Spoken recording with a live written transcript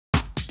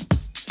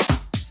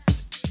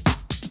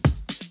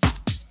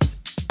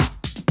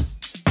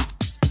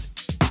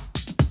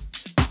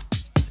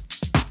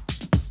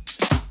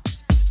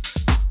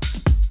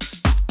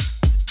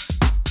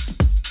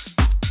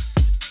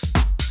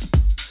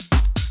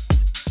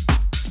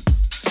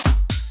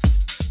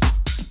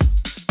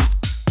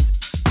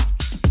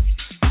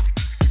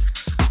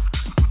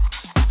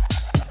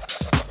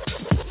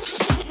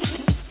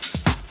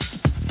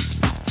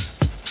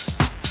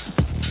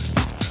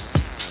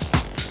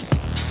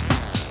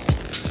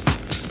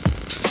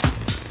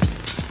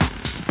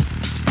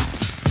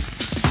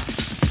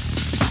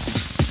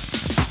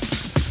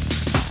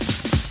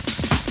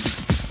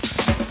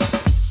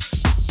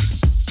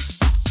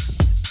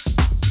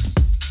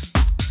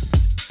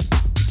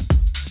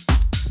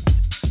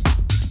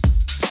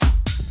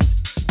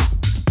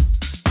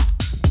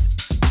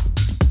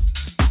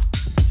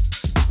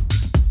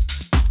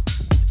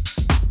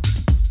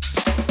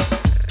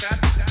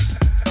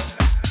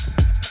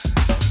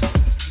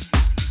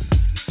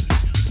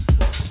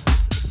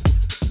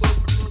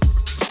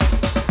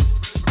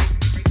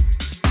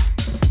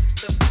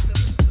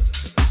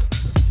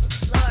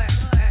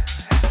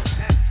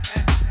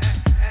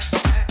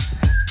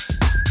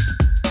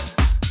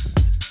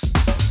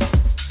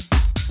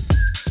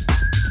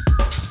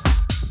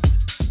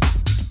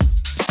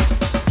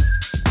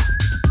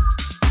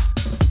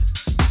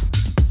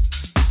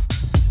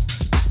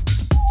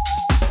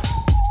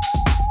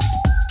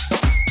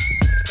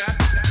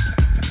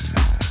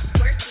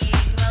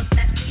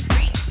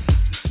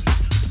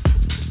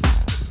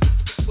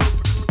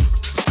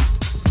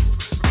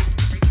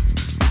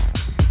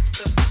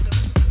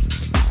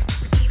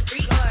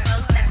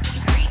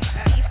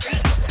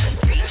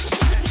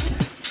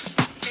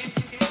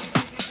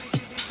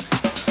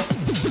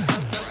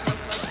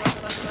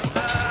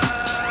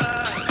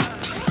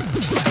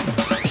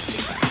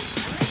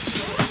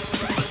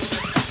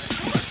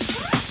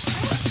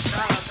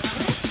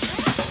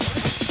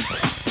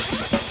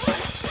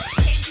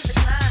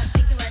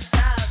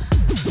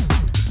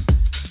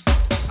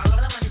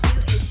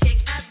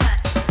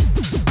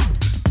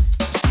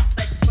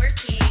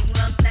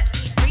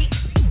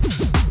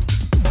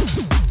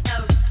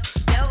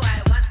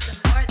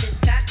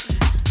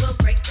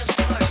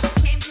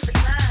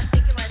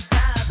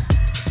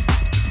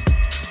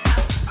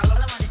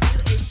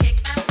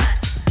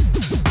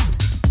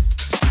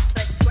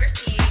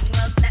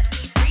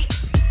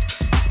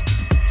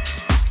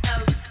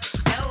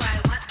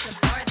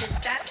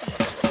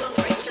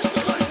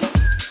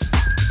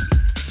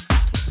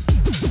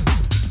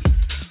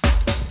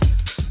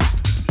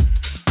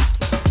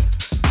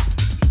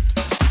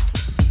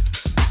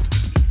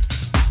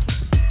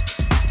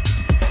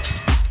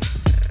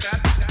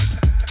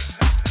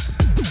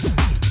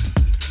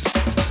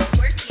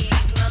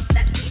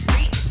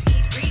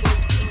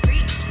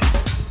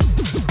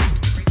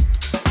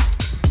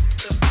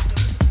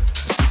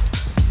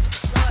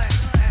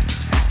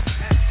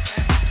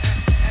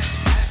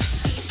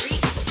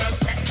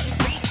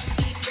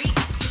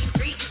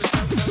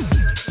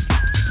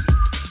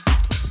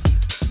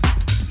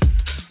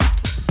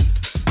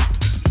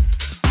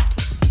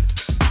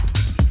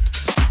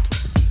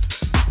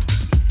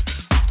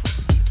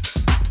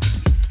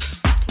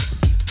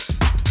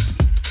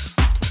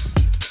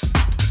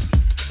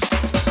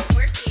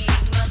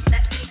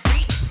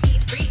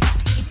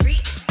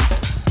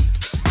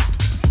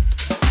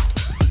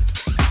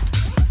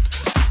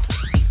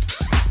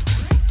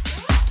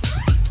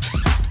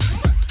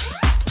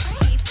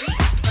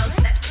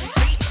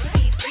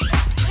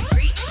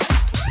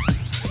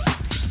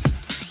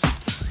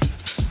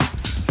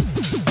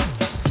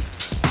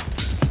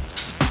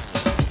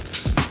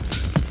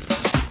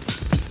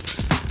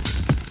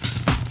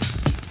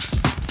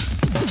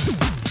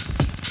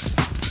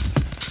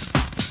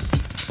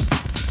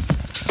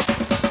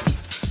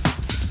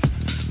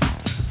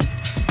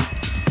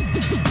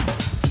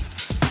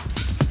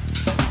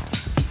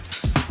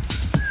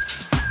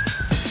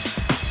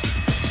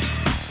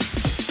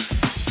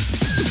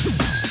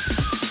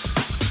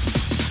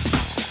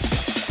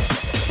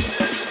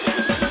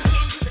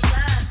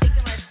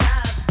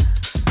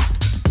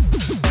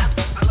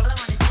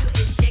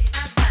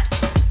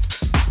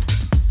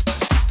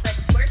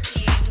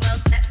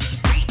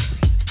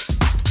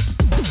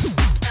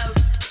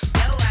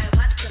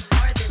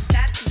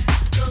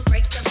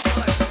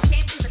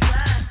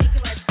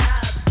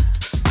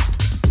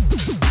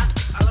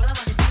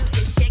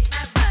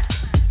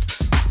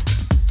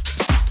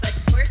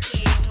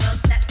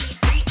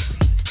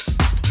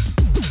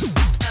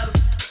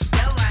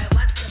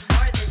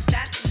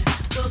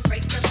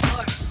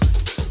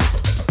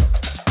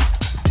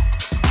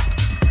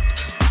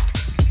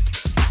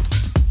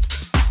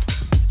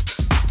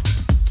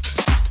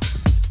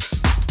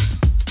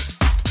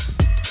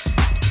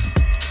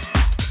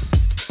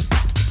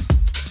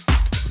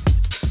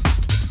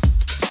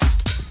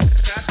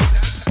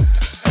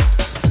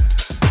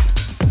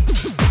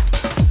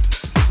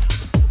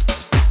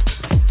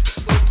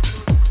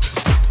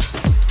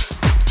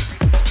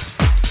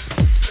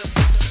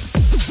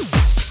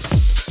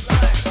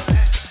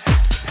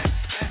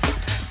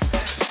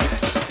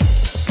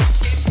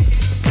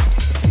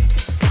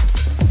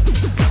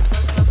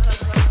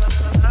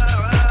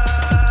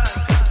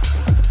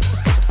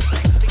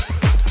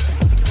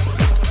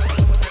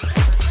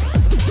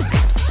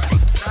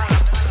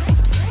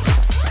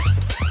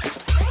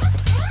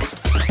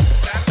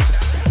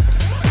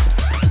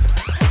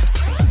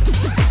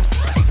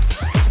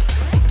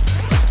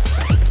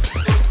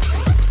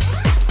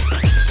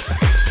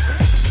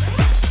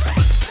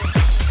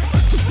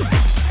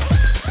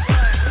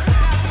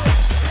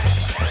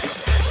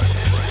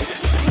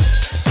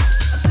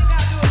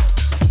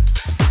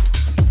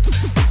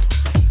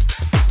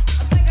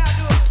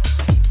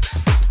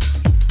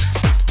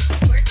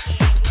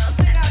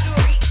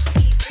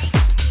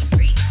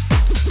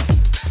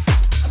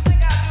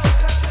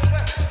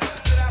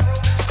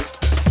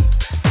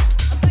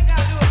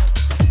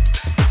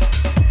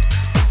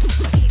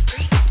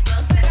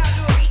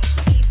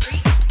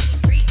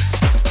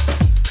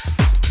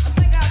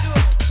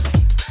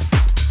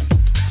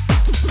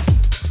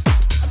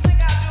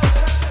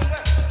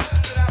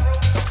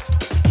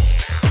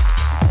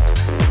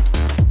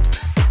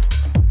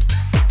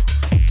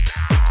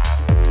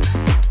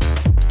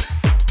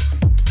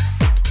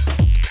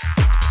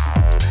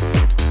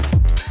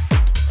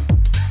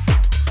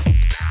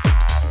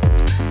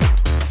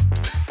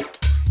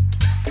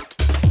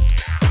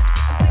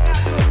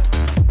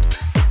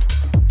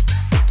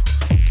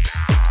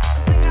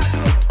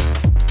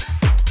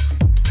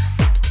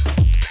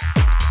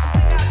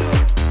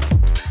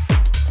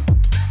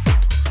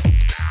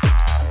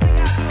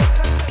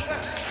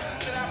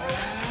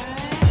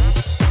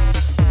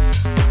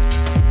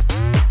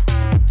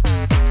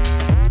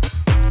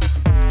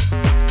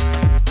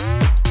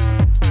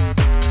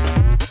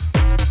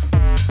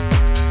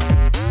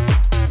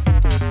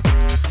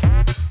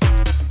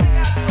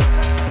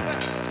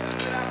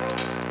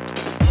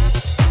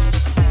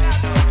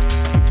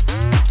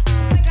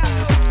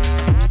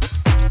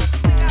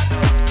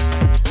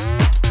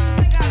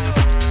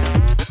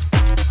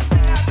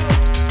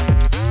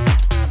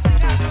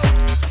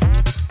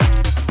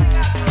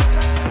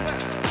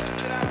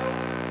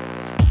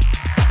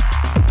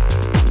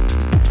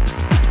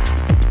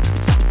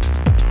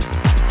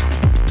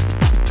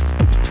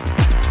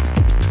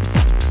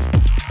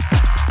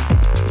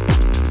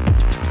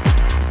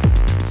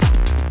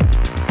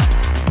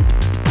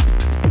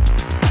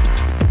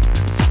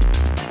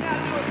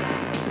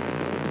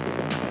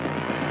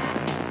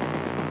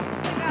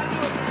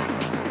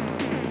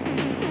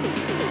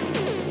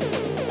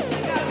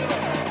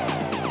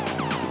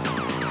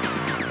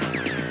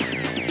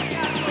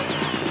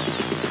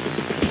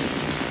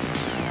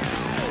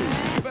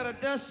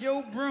bust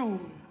your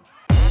broom.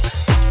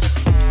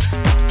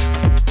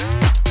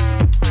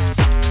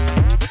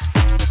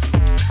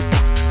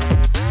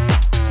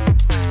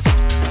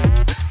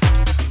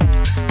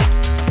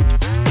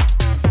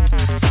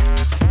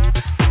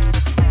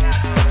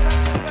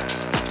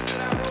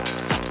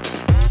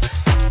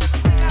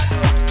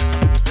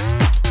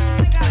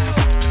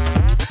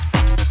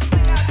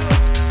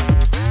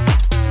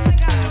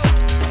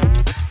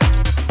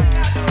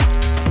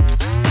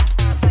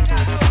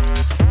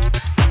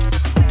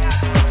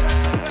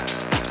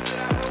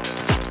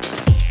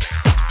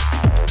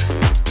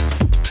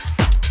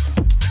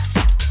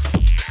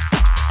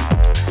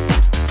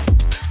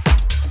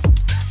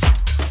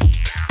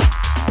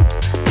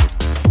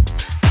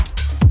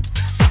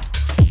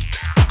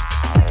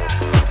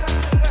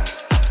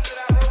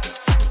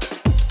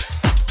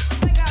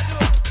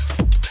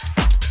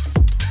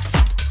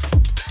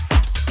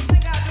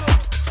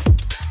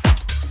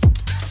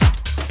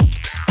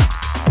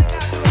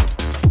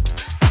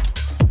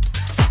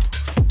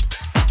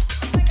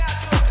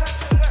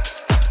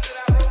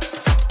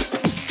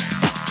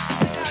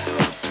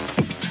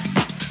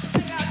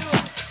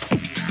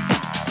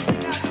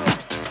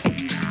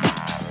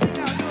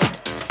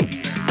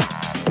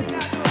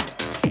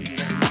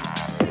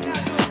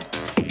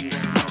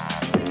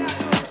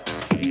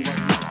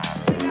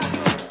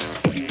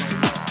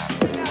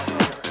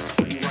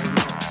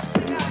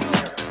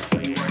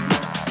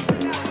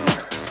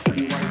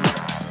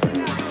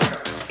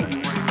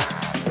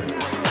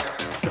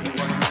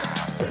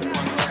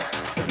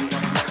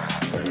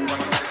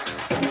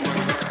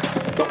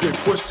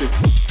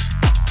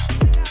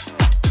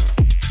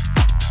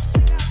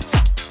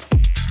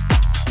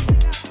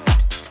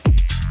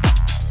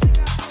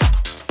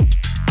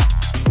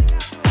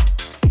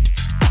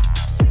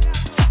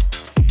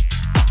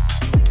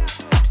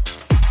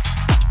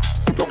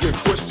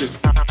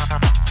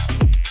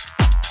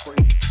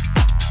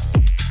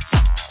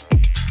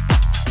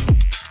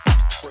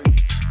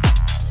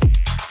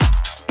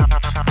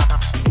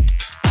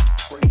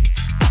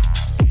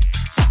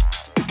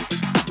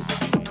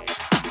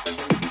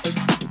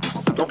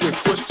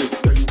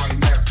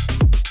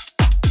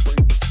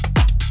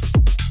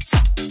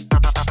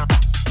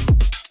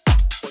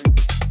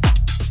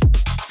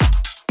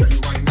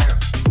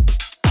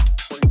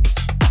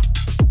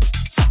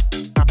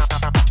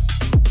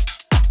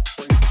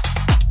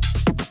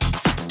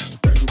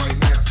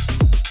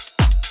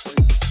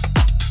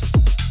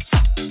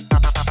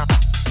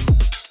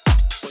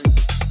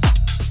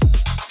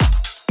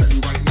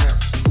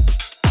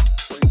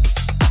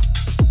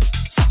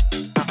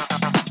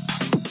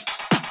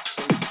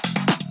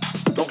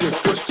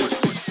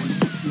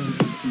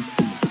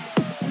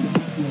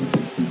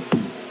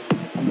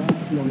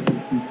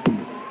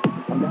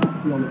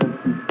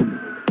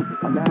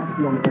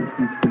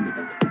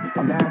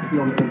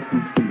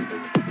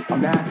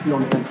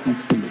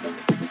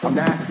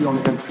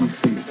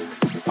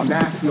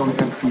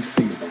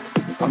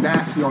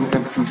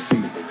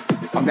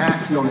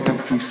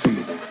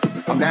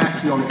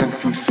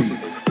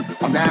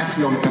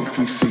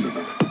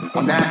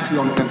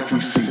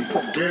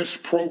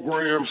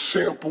 Program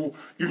sample,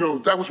 you know,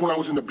 that was when I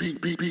was in the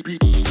beat.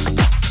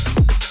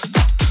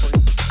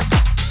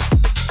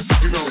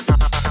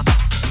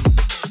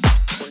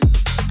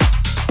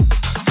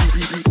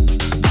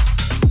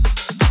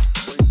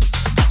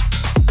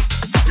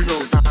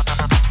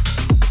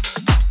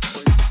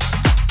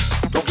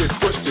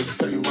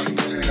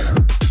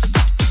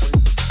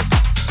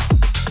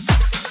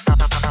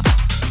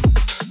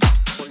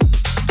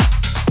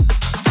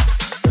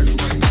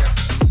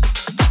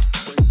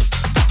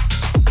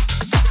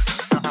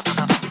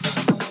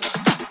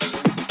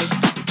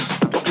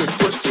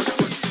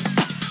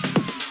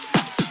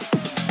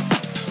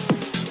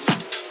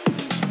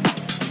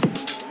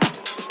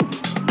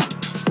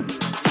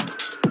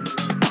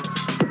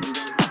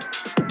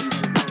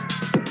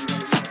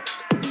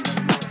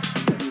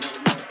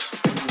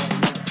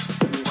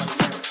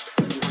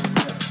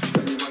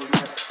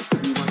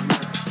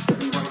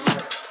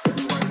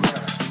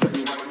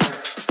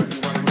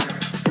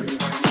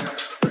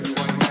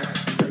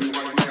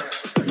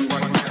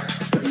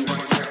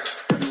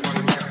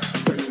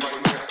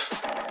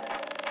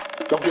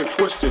 Don't get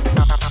twisted.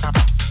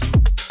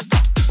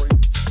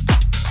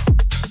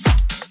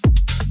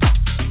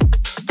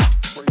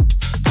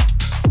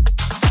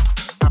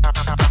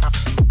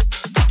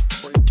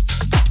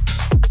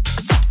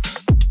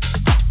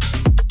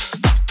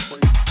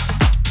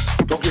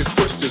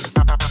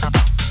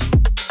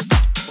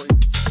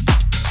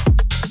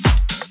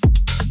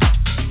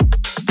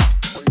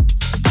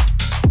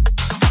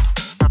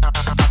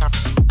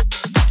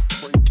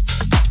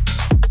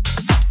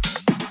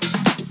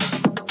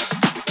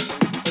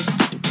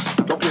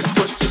 Don't get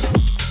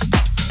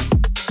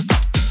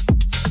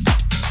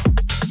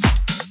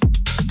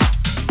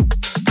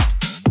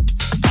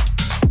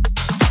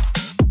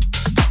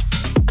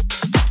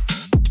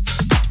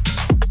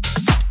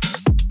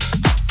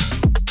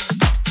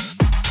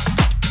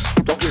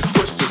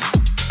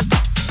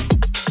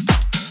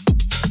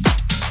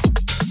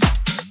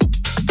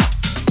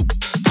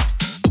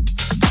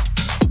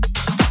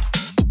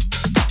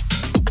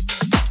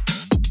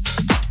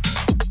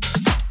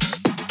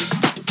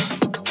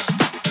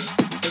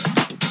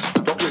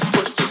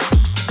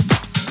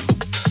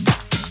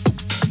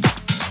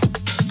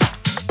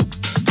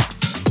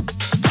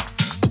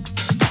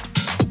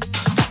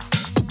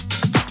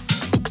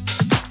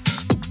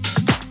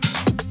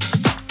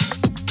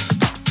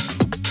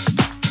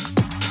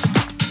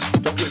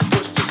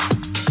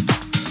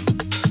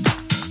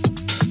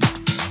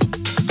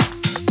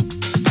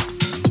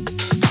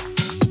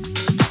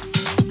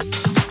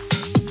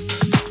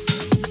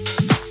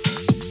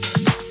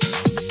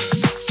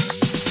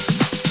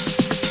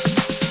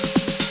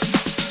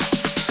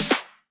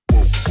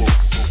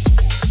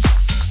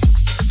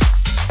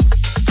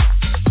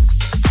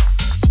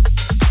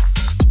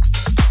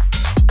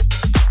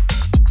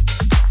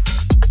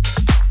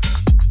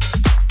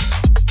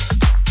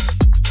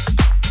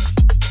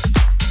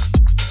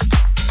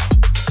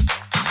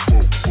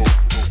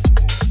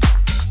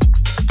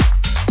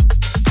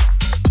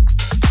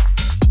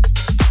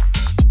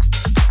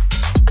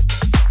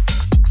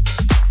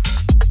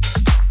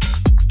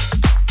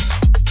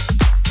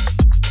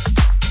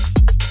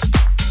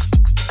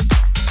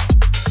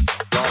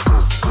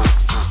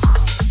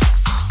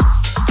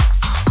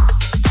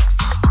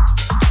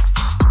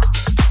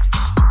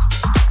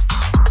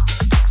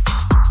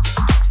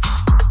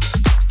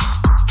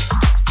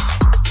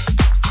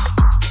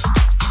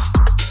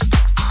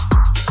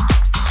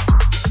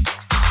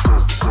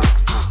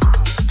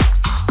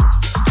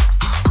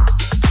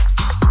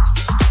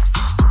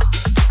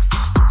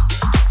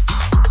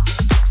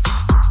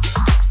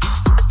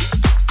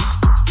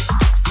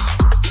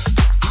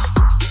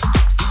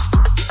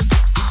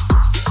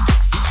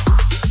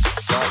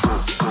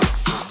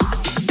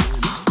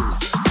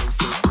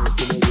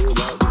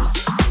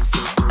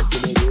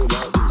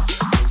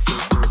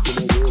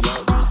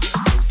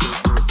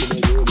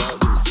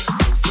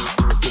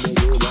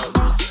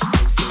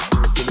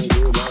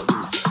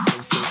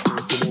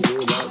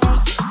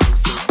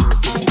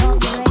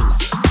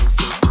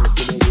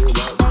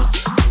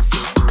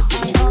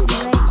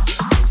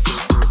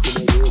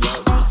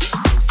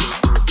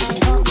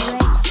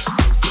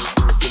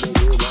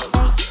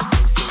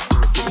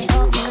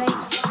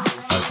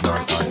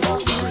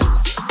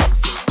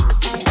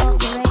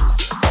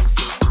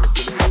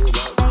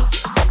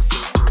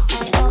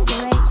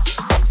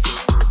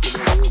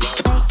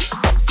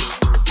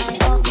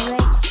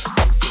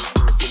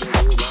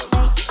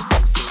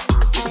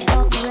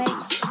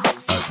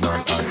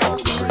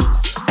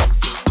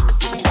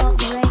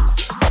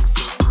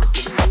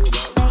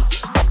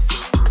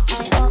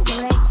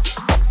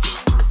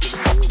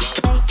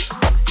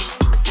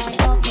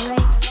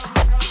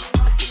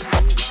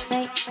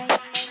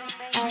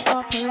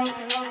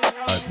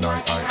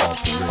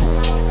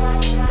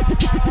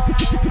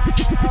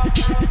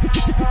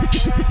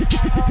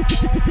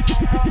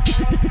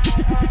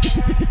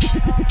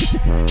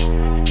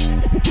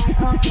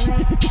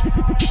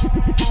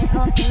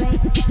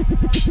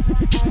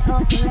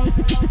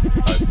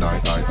At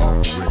night I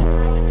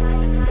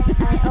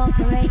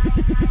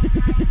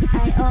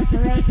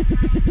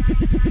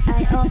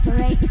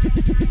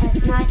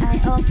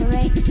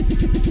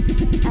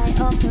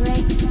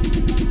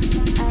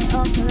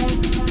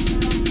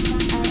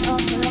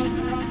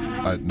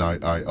At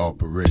night I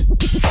operate.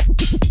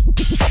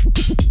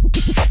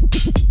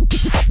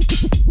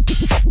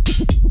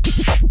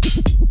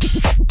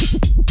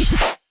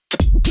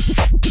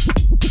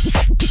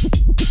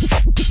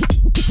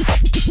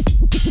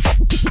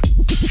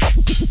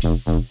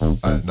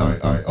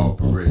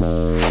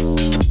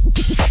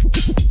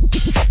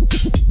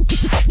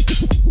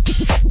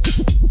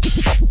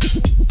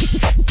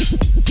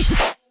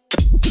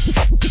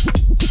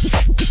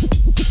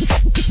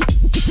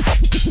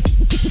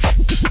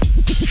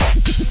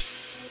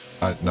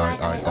 At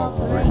night I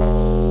operate.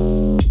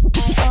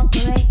 I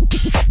operate.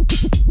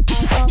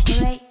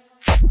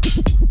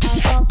 I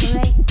operate. I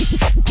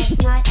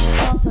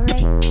operate. At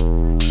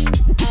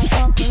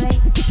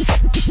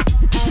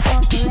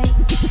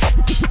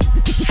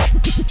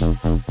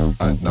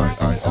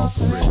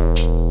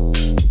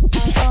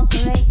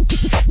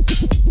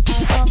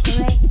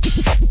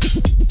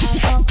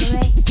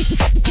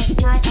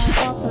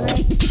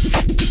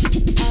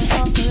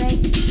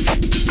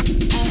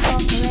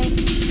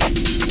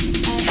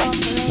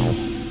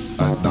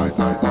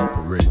I operate. I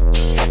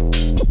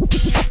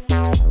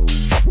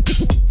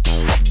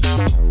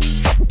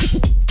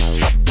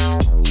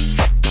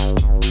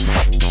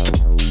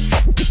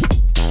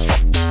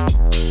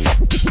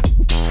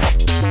operate.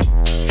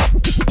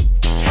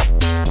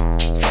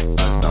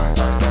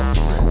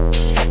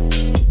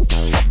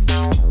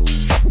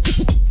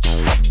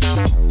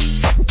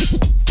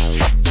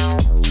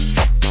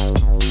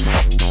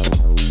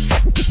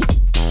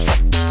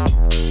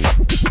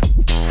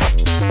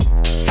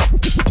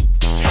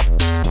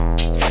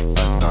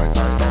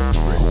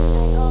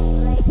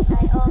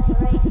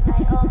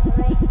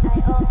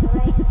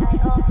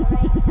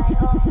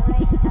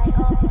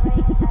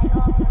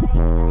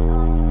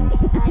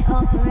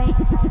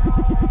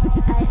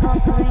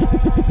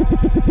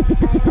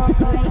 I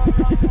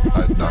operate.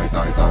 At night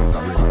I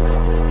operate.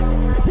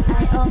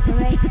 I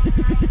operate.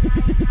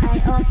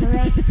 I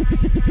operate.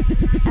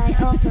 I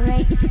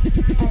operate.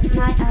 At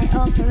night I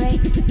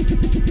operate.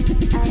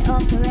 I operate. I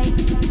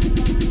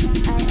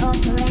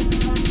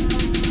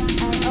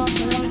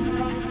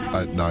operate.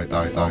 At night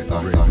I operate. At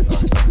night I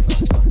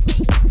operate.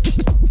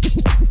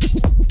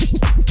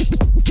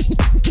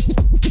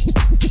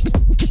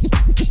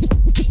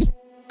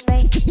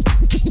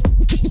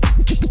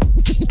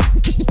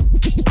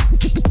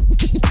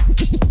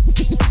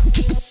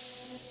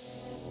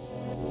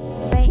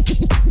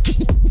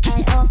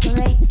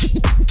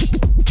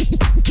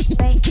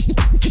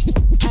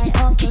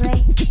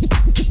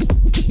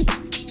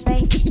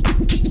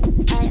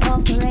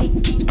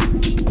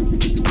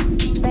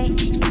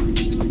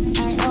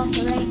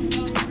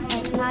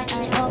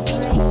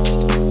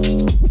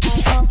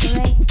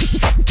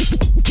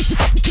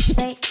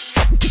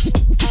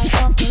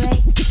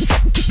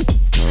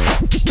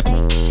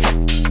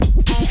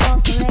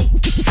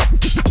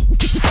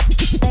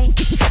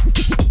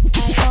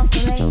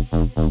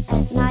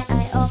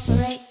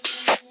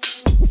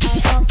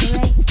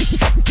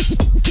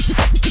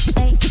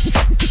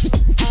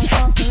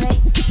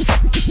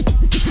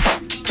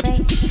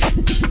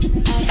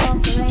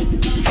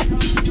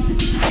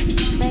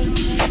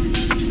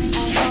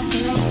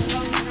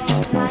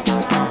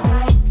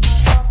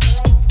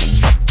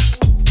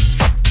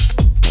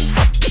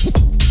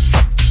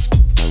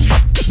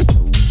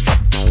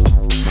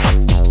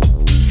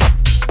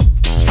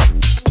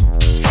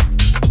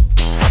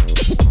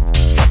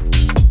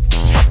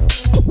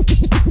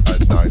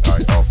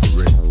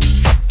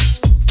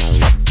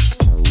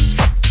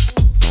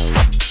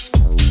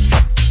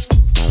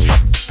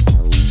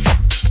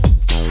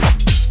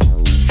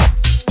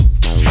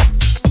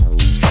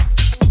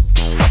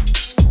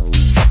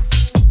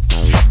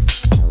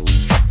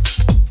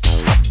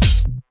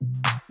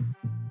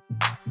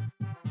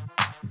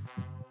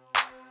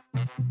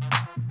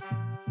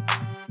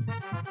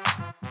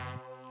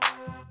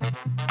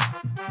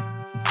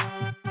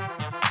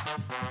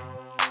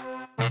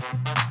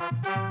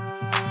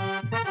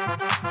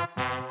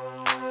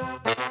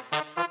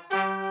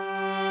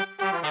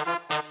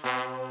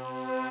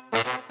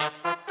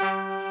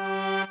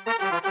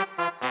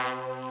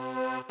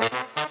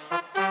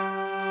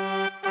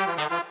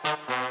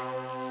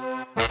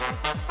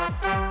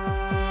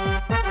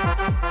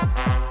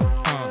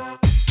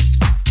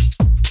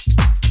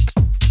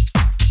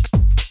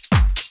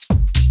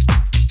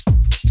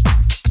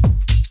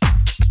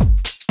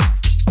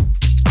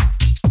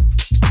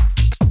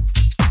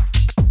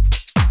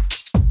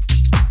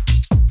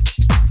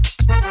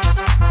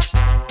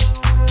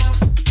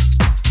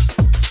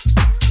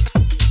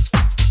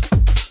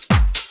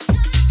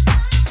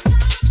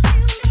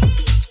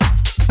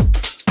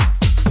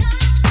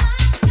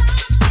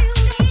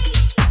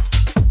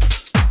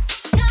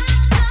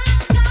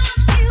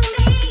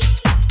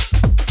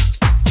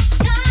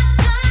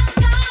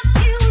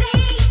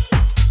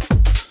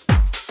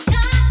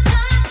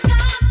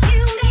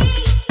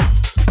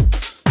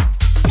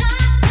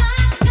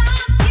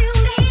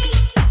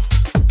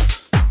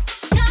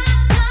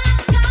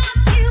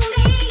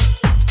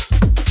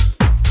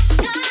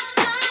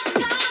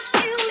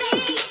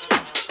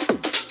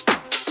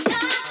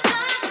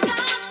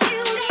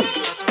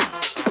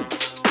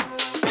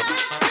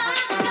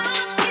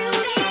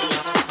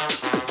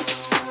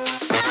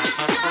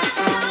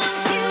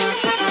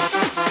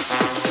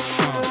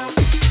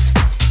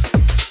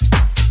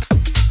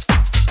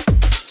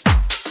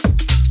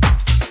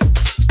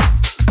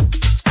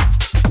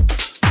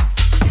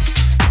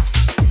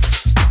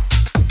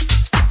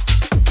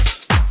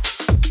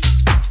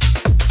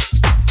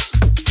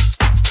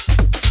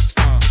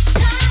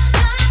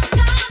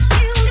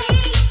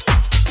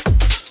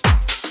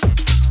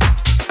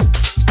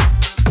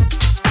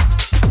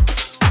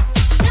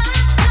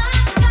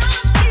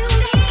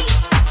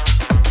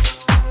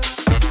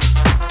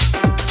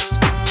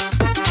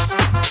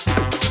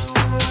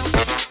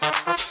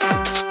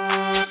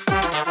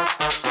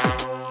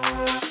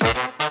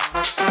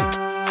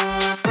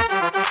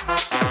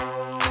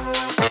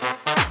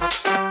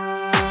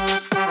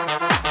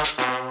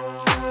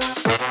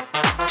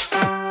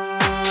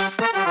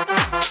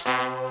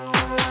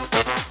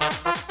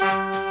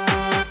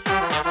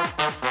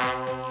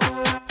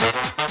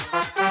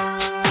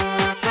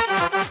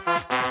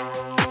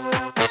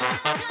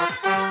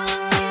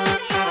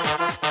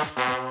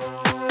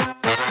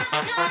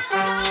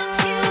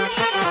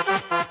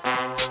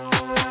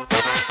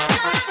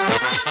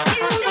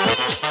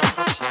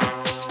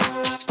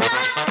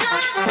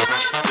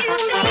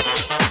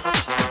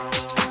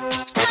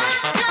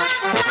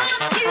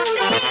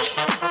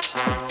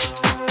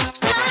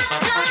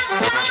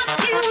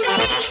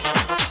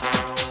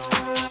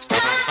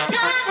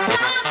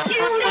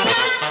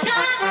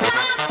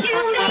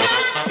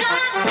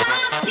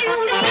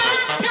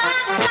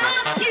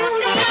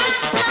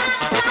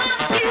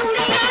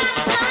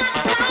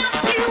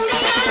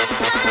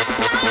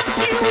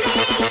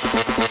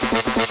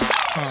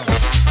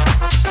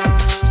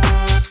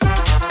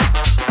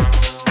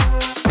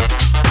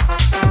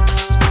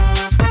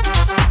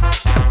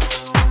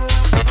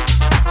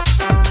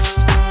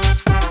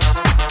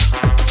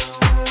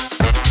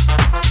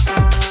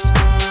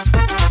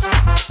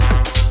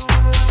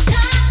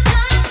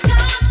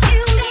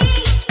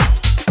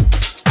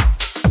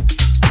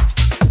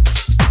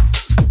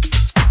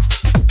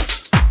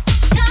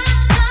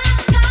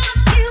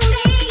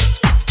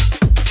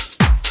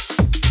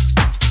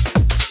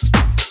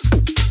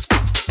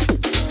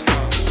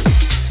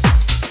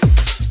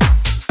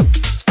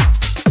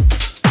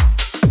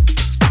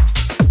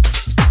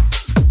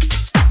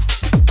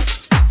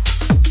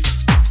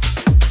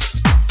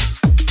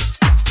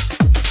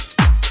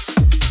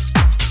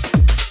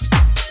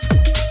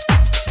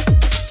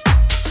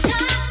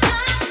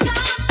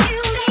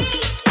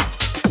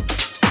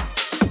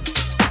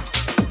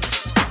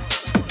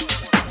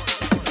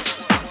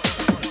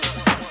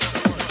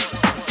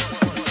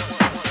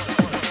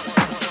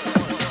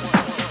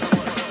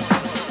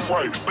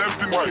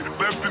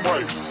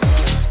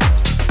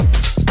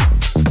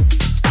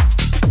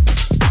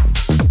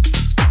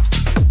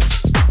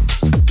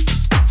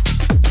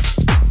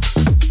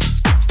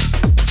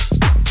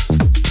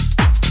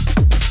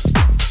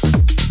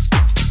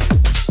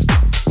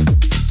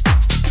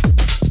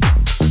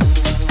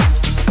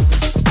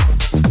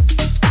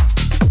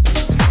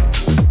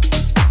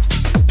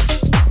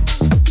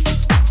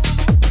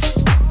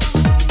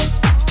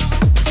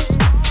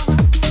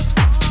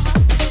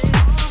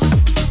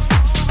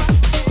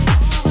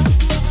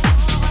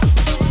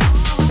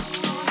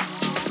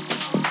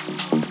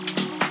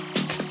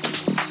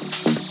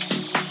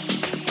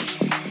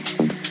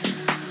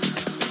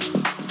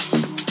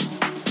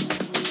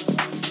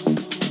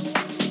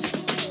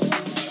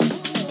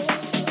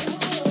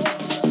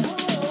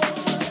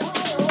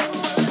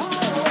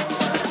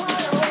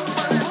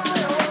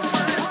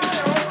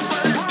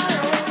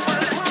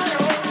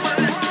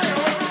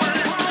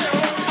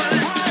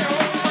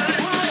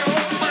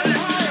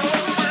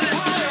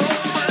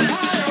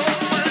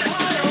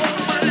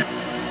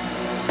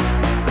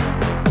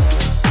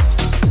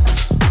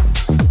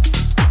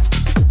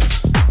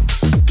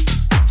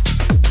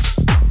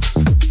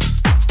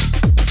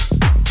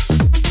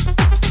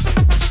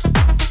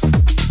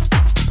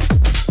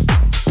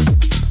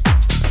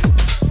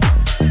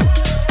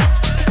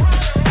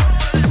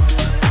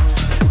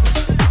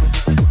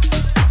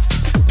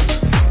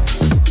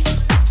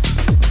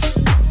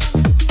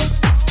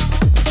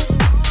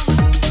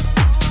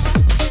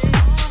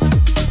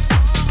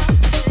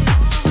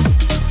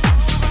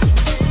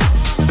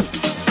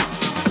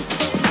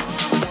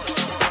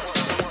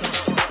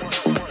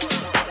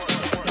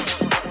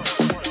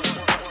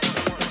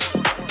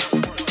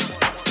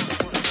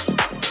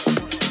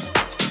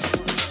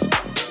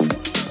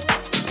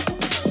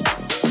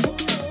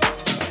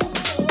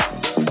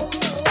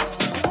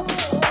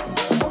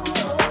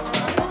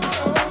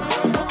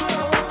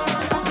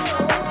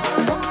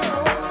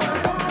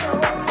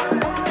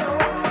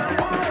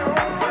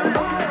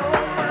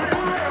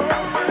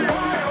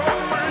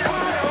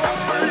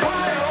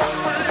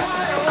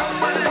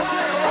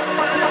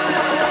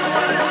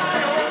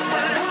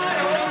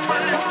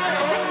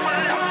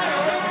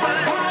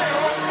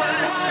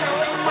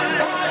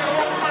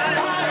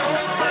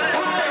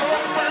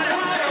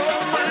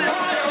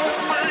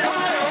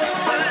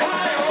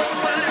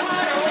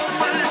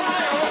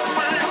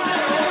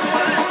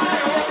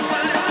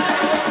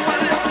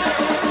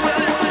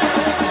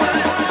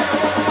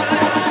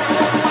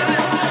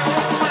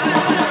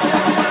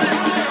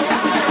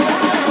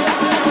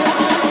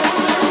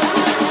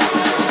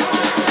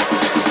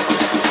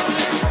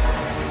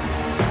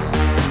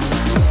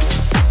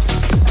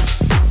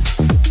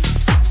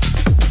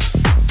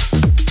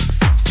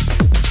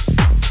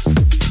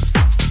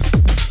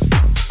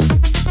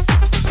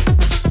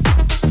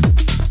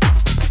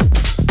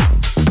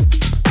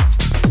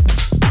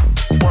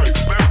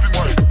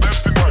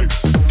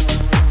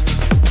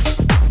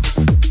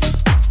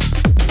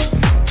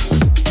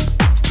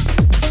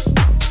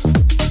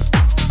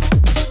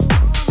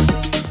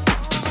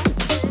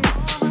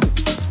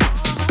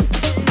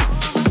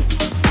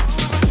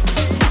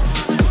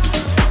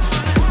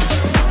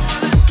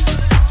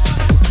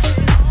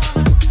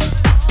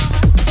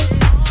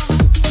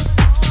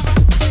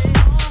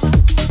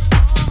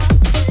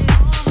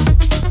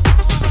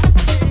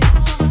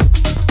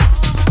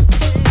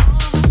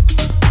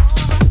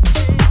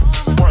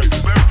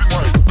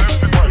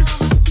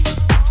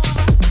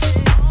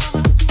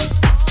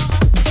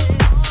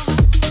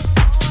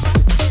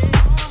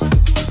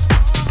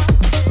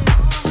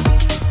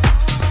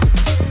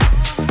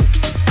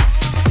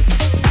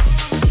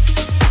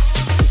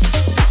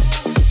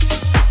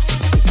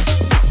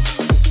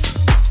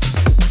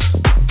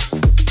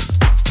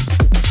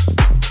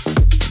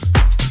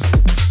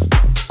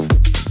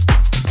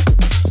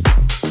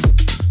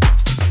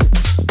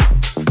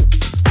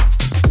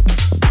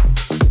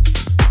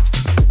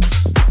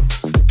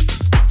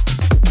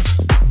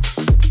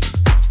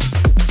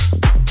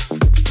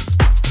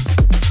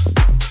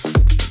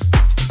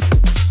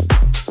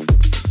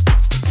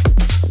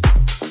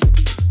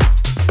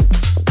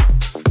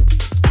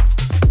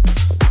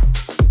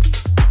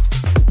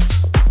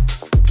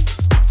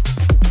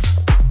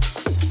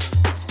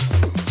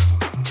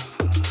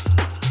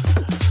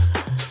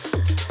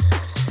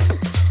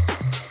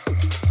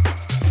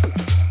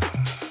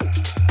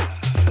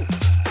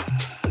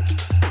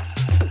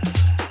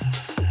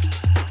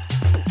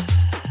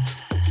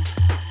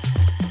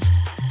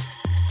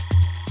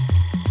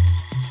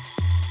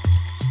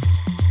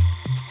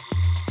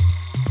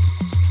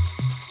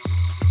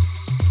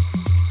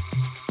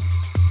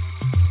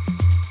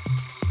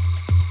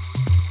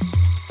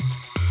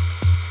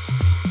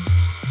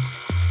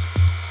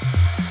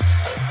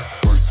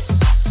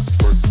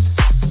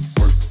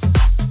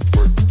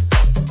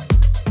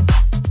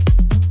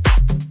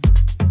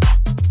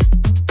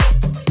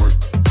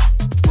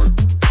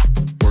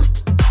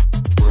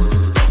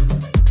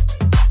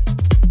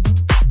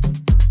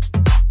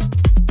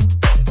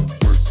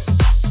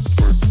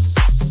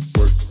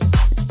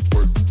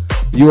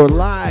 You're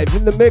live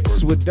in the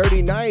mix with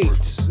Dirty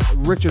Night.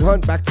 Richard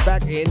Hunt back to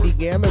back, Andy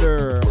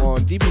GAMMETER on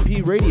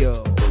Dbp Radio.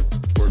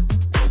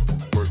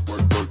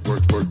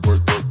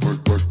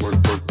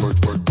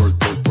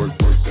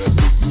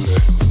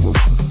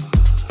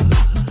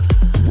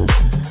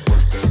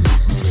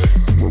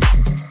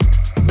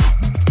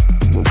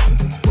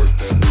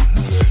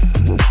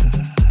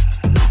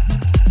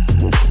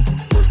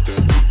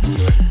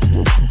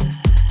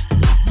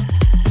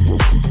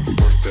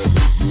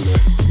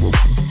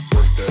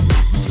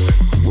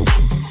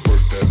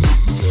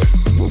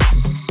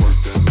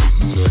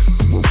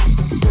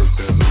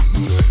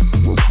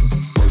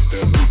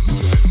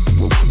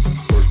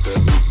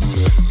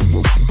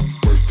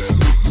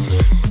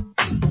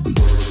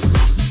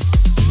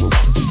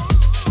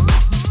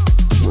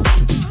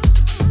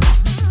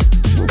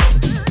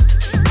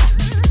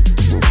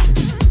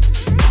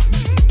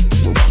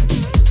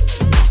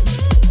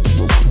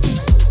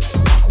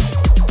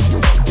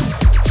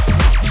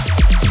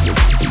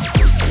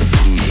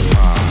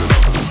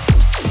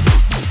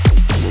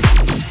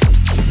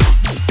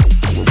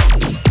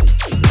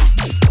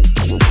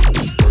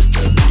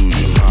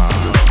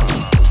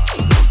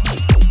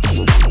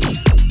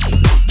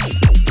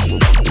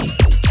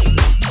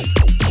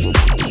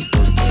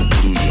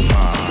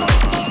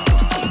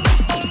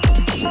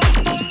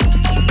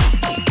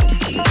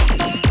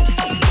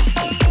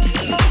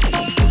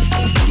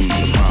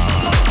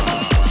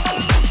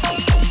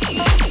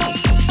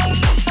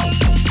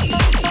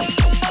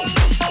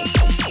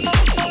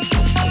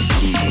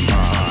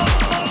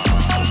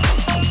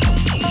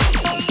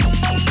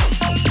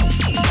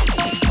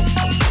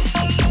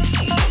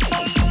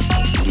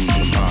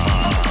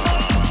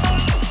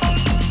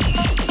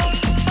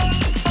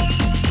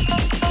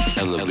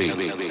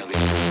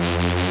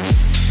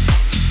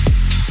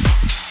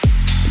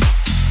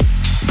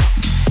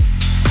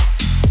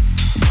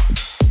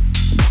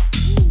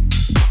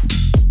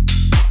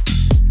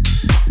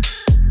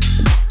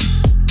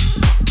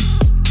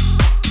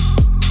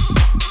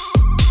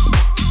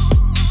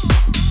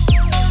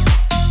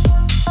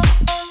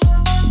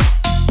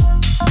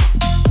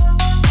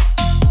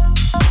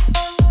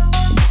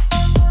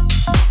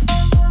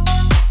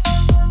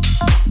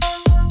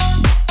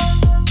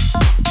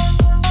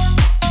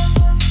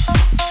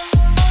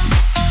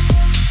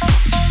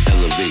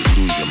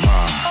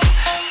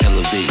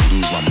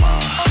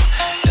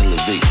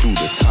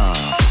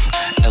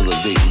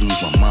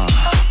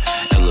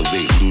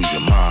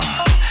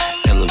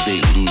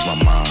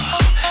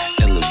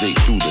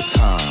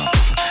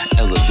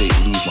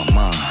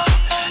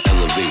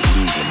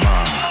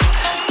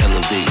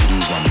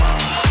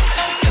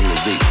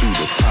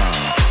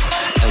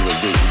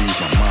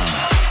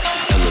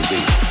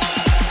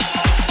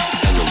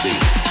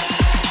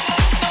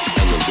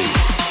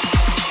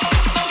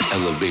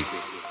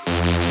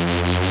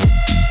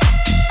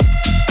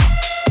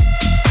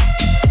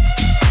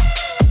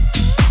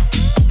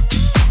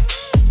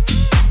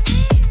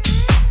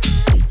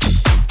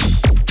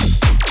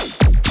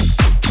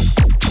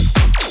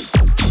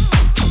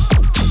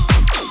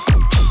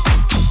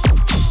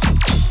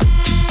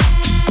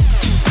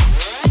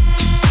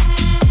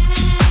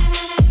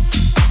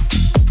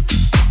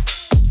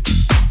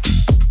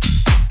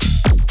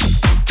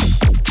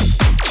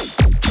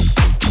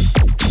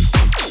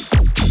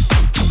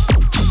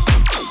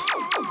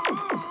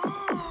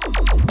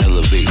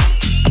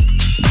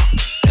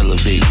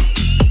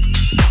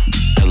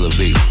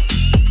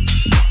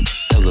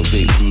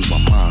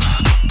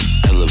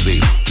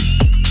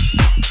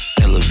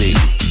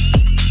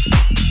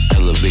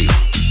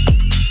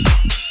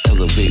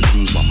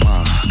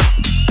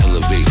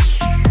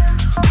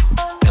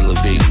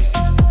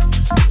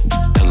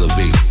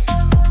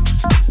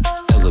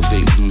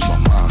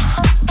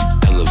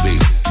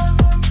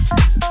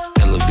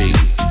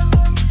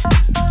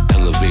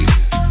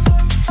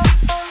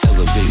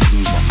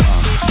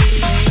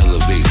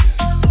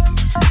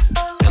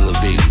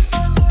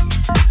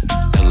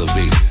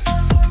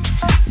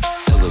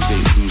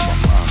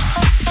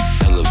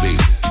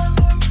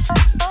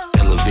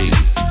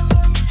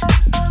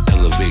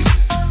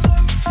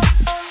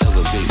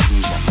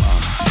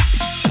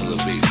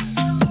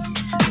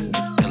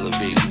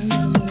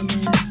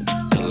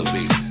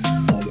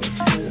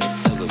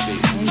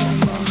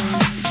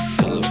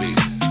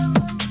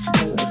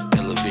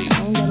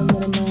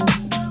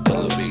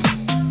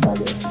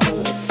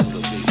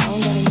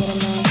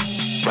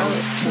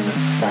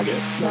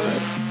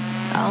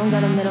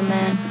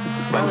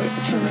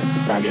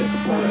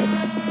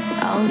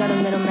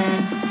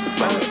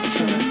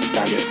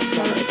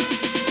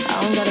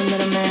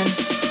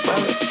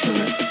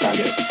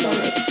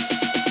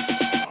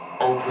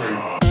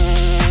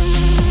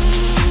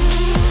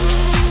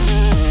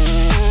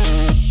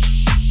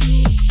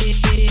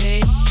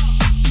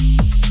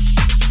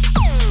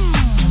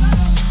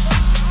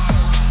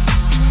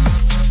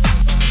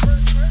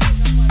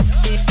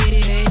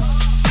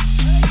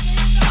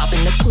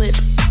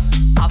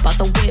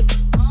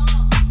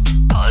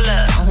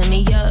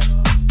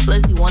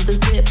 Want the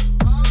zip,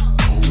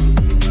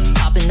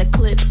 pop in the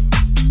clip,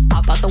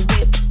 hop out the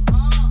whip.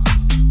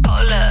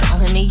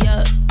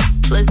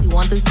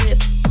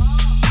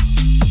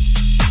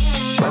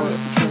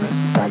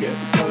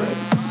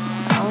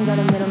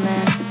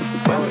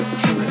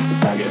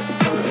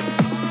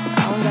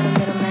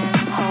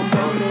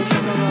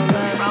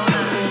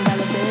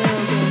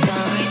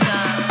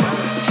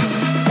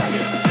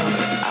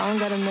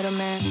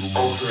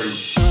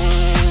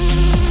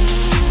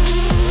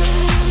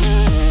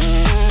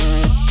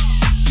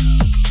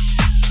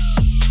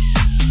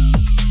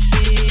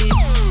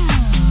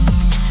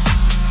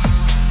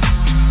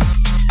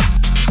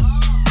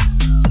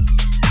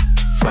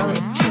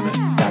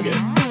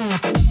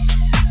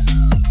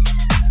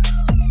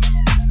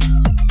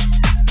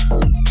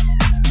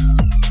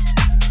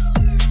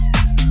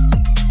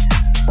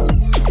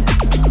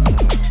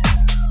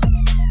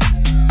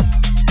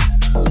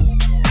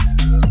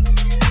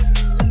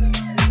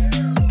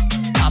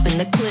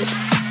 the clip,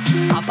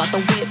 hop out the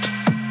whip.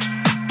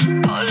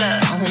 Hold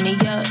up, don't hit me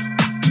up,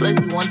 plus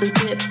you want the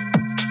zip.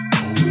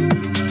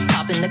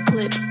 Hop in the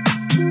clip,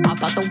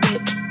 hop out the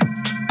whip.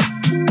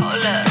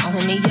 Hold up, don't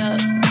hit me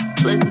up,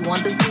 plus you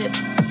want the zip.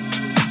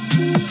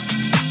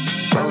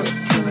 Roll it,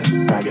 kill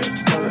it, bag it,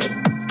 sell it.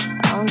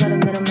 I don't got a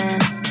middleman.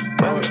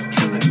 Roll it,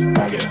 kill it,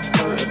 bag it,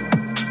 sell it.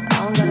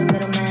 I don't got a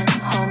middleman.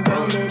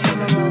 Homegrown bitch,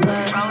 I'm a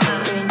roller.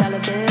 $3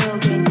 bill,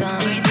 green thumb.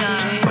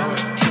 Roll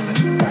it, kill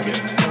it, bag it,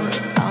 sell it.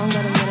 I don't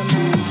got a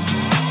middleman.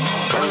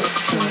 Roll it,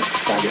 kill it,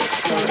 bag it,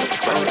 sell it.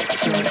 Roll it,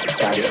 kill it,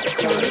 bag it,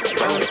 sell it.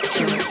 Roll it,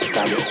 kill it,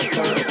 bag it,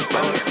 sell it.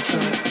 Roll it,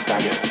 kill it,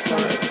 bag it, sell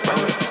it.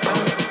 Roll it,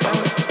 roll it,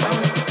 roll it, roll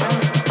it,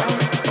 roll it, roll it, roll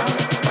it, roll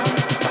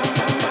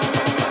it.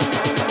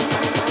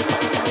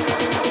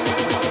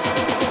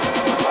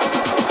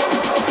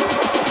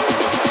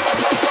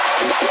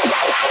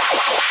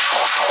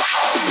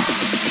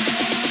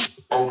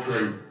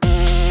 Okay.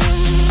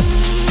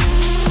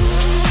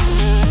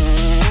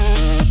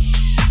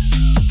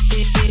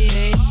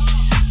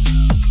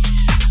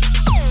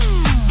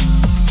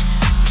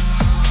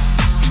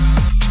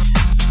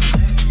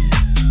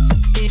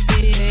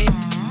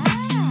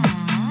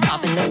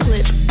 Hop in the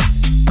clip,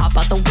 hop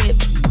out the whip.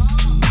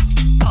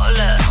 Hold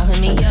up, don't hit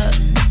me up,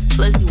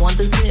 plus you want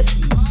the zip.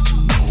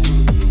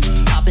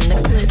 Hop in the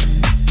clip,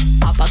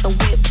 hop out the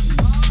whip.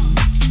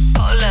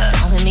 Hold up,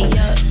 don't hit me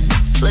up,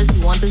 plus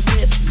you want the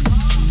zip.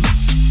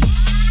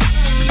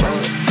 Roll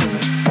it, kill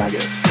it, bag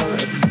it, sell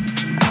it.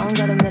 I don't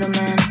got a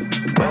middleman.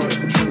 Roll it,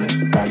 kill it,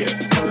 bag it,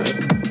 sell it.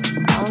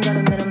 I don't got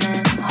a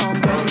middleman.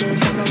 Homegrown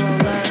bitch, I'm a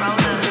roller.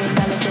 $3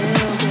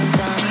 bill, green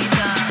thumb.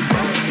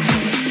 Roll it,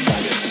 kill it,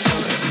 bag it,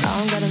 sell it. I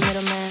don't got a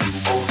middleman.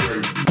 Okay.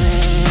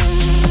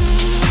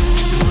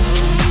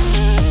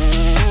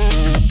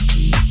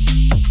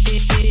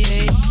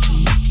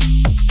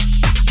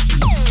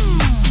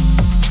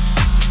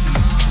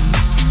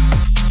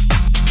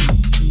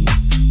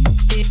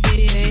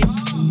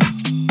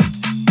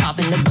 Hop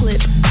in the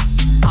clip,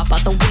 hop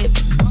out the whip.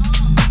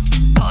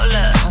 Hold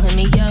up, don't hit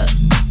me up,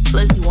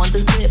 plus you want the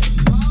zip.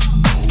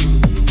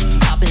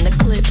 Hop in the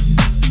clip,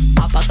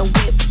 hop out the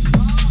whip.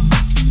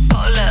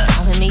 Hold up,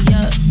 don't hit me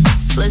up,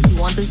 plus you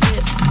want the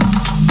zip.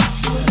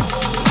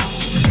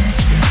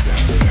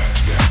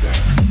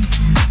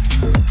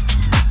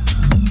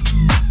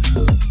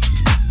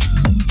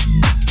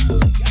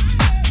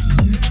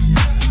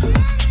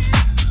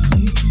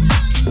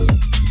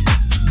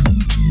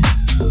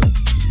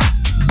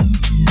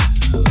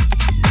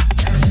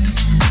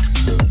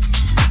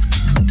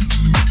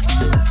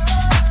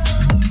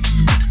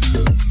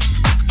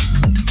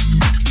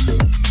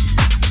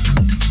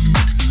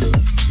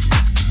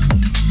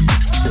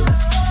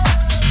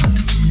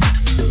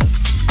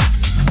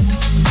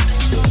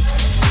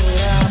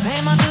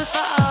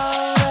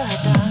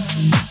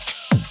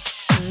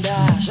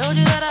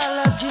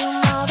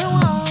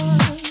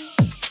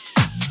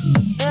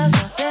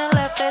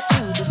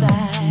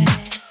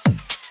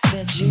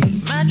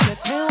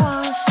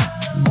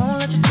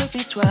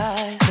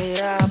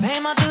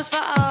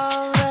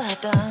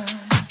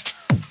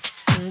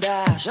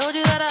 Showed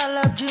you that I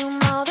loved you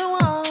more than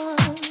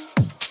once.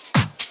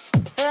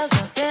 There's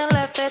nothing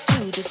left there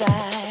to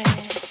decide.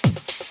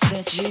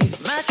 Said you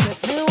might trick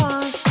me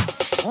once,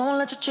 won't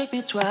let you trick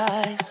me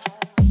twice.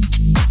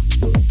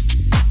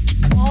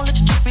 Won't let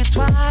you trick me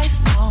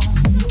twice, no.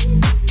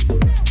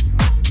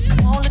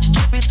 Won't let you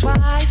trick me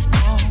twice,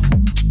 no.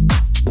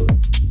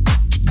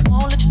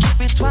 Won't let you trick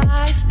me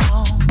twice,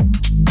 no.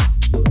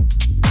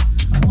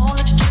 Won't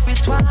let you trick me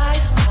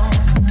twice, no.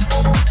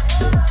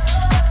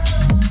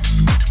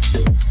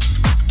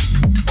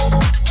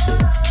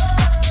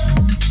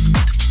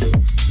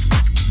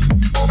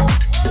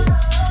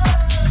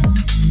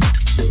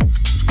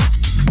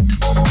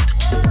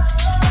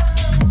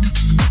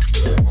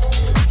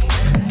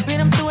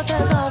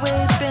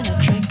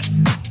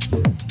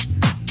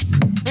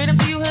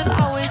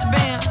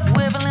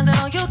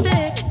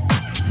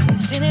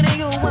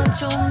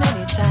 So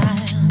many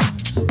times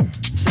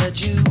said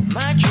you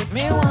might trick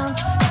me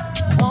once,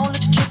 won't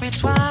let you trick me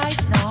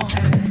twice. No,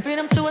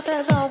 freedom to us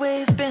has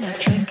always been a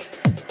trick.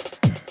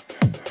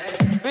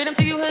 Freedom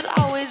to you has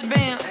always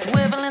been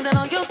wiggling down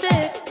on your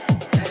dick.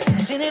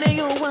 Seen it in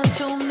you one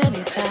too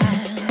many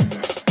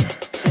times.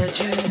 Said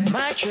you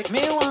might trick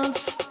me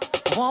once,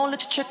 won't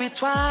let you trick me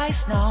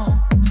twice. No.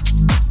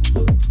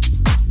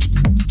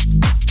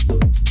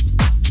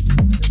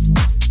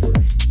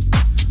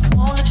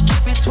 Won't let you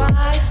trick me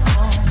twice.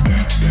 No.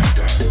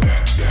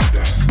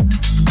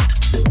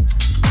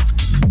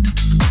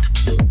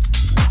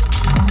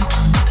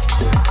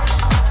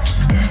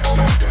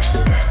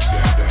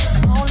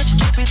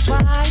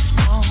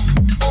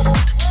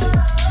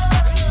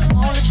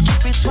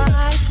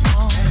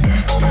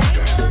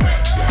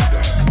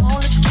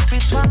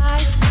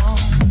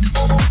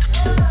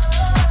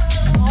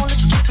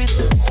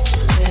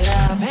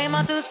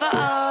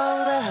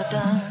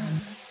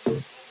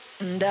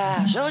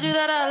 Showed you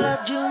that I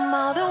loved you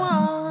more than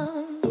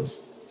once.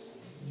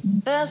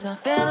 There's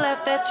nothing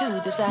left there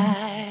to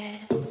decide.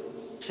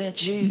 Said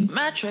you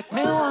might trick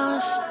me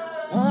once,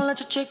 won't let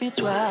you trick me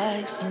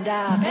twice. And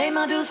I pay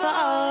my dues for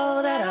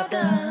all that I've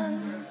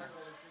done.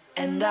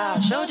 And I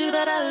showed you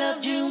that I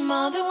loved you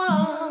more than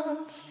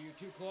once.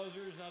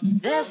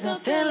 There's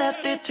nothing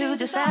left there to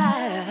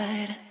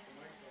decide.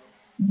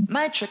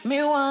 Might trick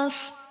me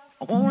once,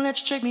 I won't let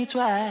you trick me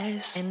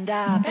twice. And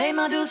I pay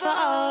my dues for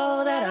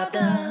all that I've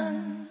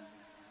done.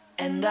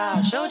 And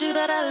I showed you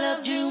that I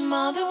loved you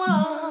more than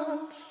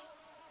once.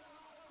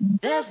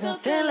 There's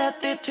nothing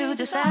left there to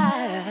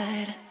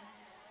decide.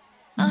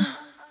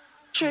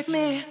 Trick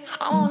me,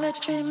 I won't let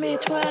you trick me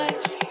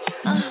twice.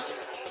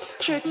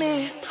 Trick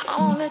me, I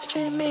won't let you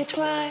trick me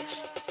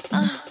twice.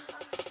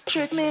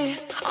 Trick me,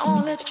 I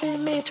won't let you trick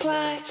me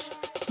twice.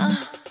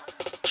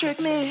 Trick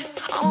me,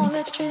 I won't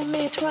let you trick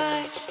me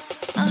twice.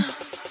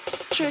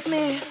 Trick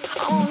me,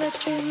 I won't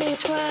let you trick me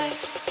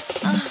twice.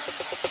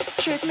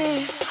 Trick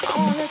me, I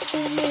won't let you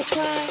trick me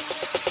twice.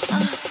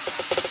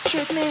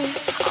 Trick me,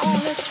 I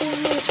won't let you trick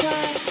me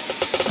twice.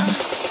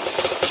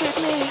 Trick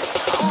me,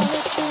 I won't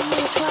let you trick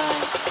me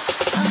twice.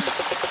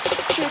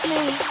 Trick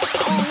me,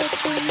 I won't let you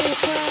trick me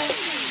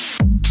twice.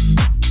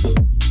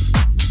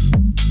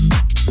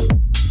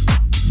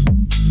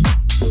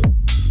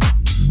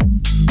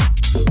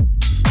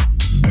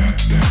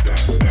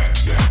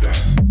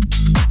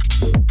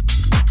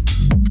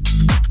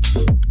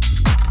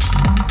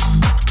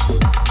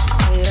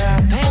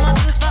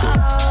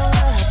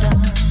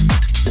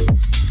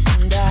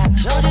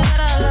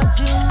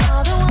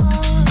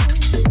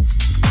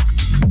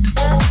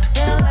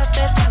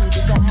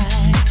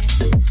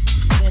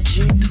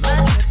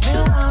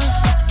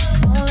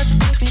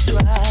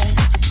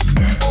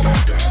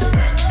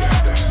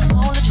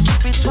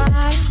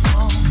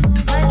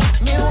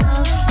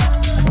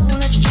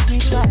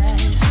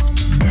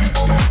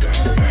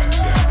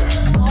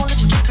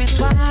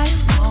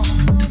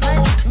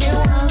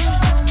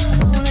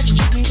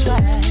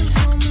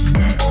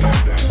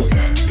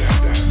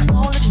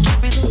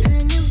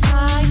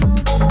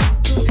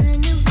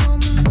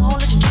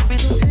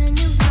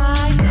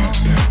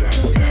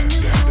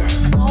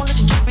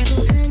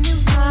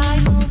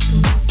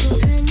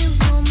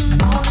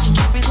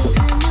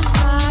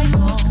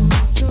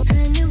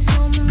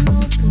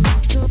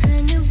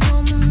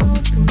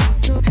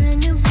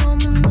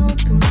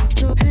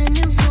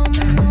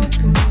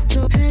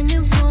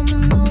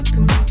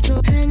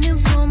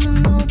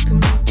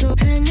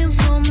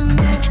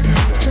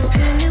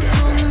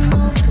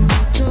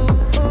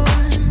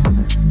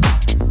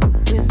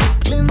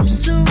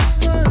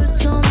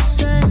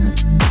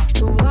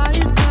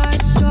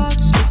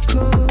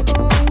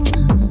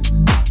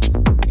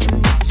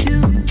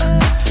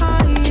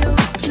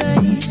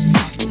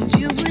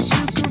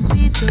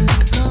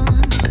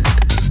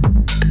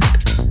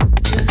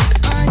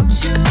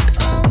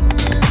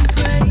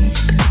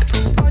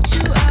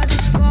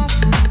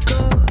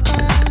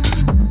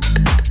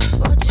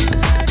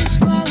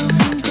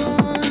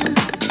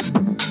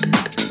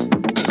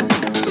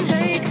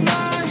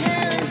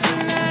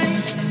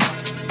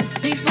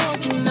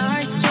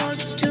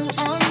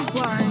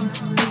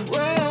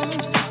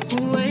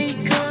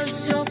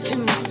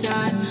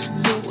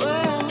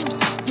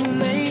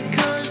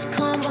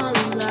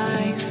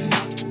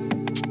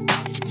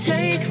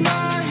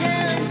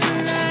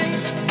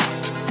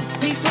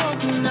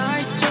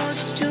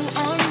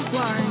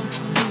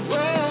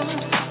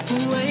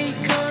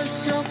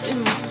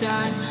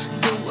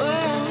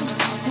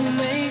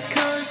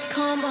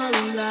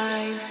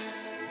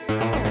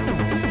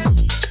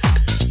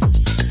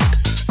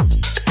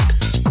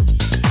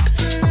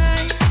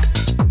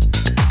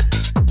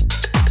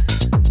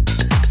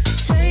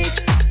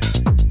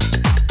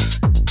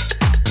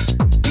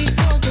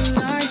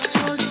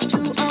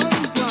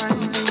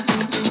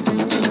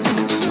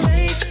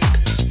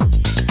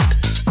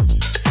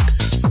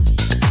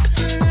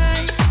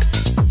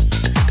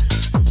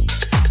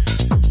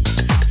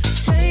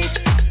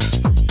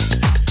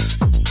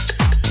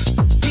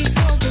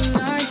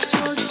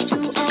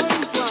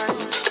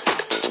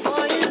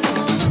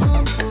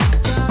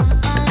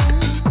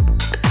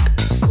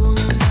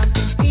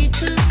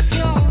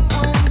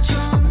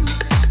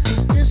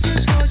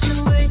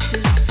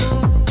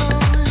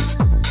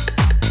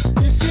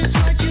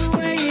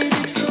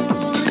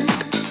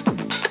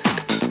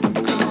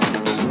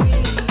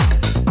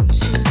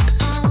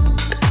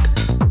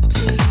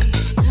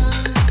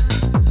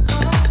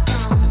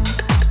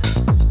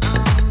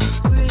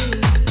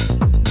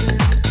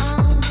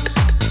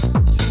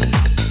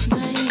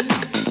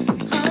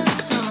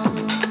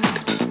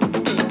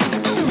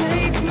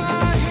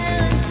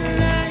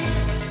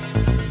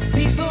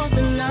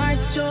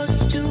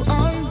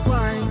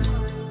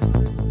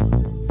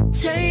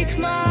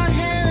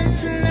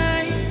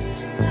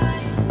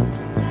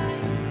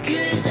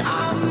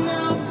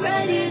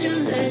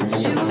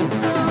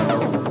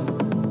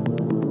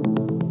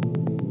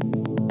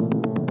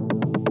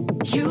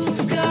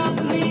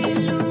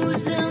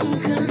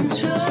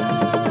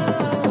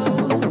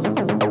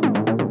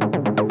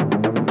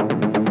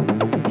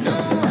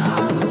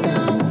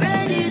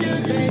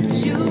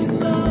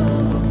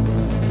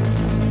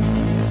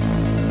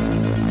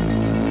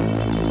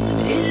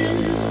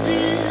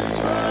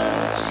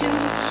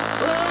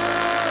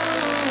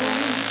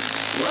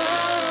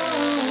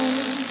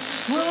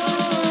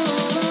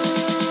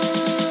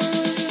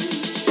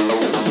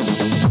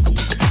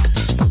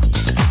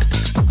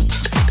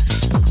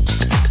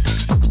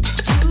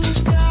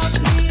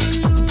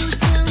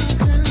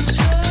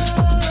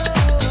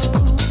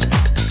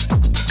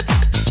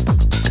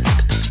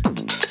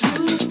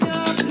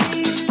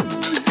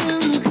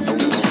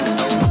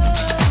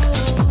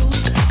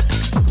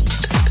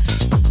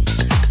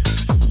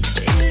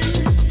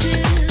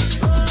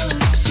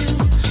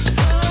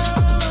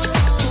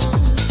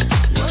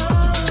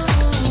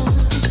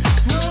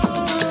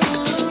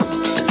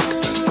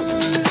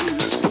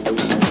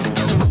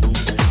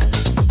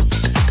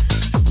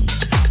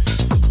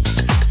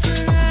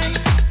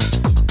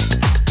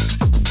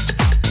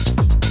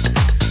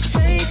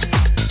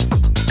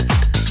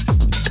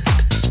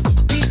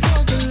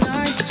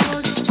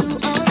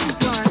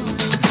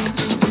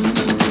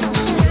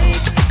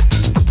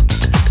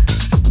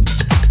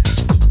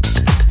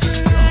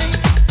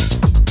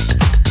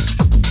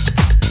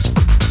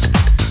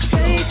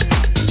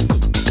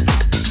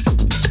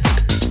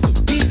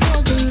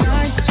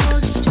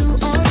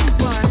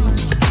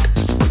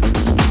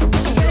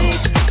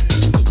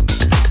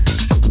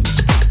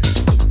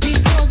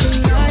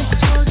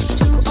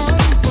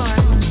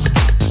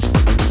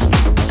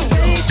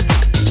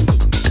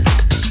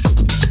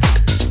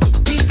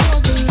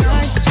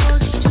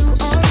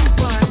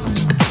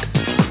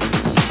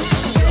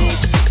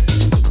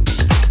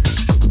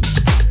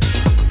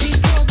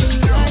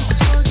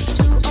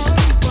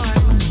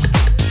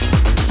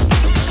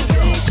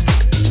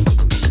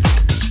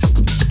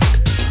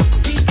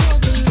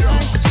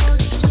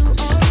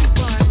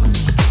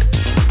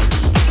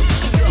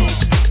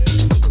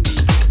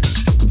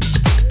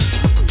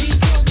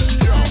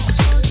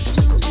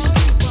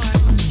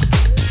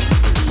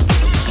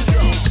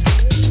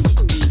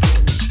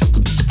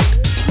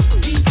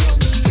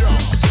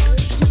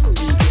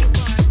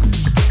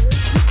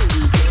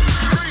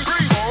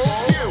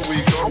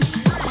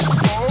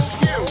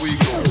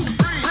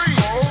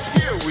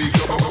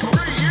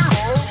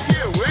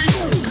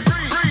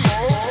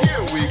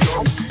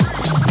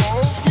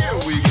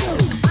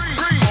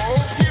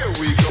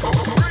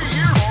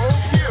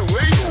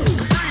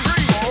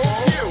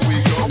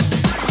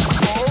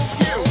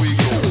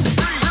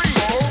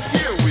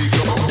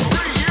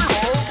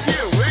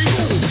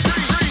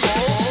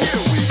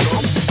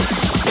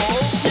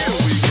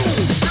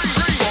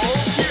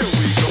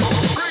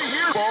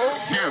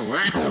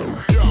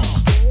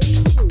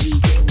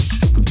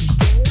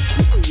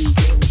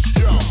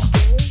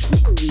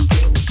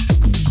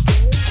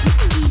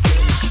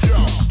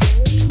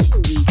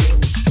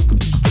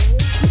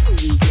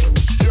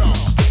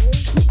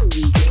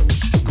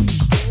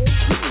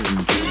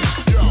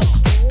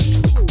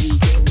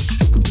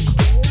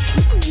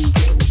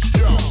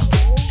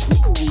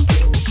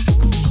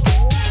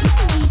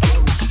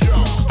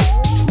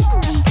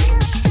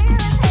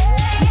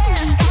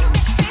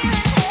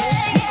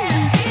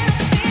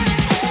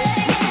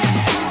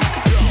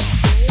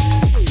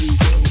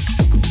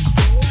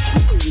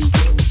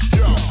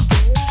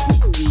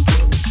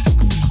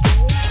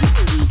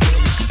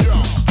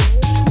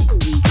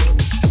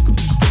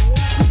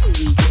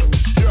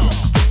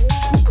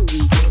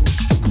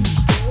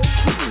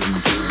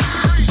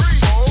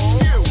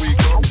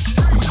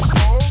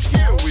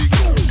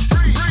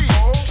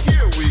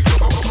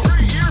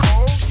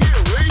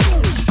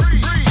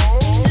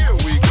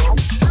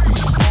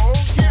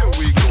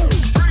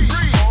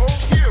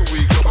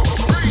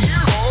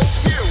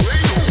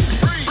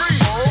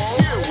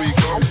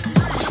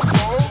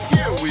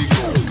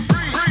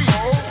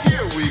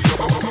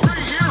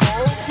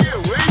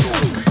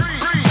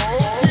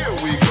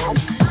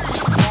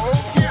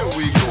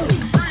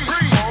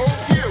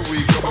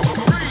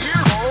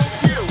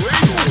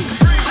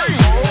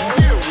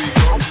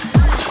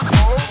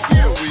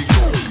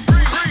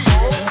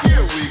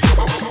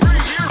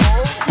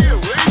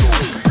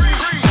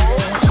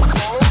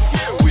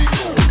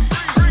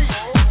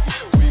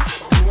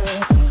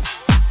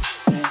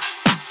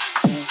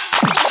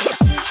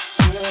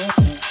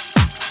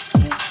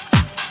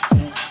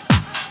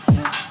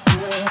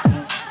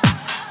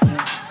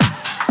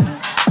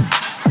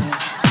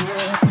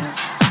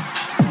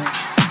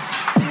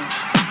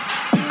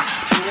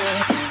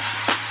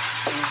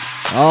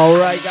 All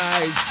right,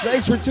 guys.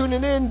 Thanks for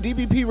tuning in.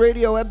 DBP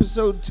Radio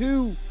Episode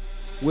 2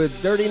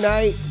 with Dirty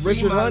Night,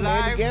 Richard Hunt,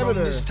 and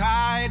GAMMETER.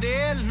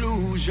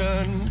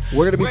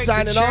 We're going to be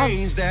signing off.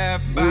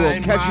 We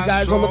will catch you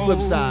guys on the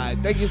flip side.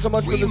 Thank you so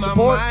much for the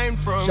support.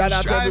 Shout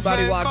out to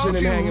everybody watching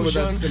and hanging with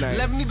us tonight.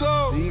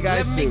 See you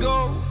guys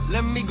soon.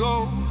 Let me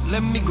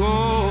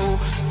go.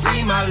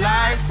 Free my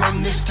life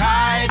from this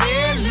tired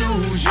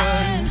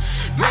illusion.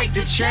 Break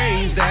the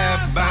chains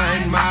that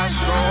bind my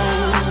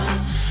soul.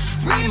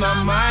 Free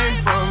my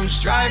mind from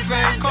strife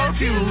and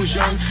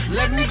confusion.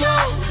 Let me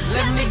go,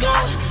 let me go,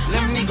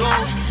 let me go,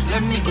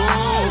 let me go.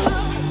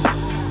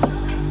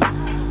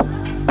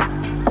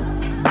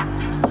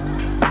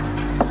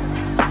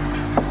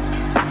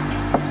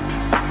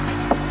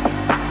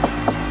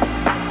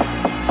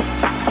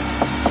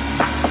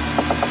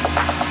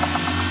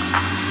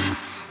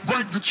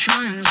 Break the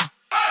chains.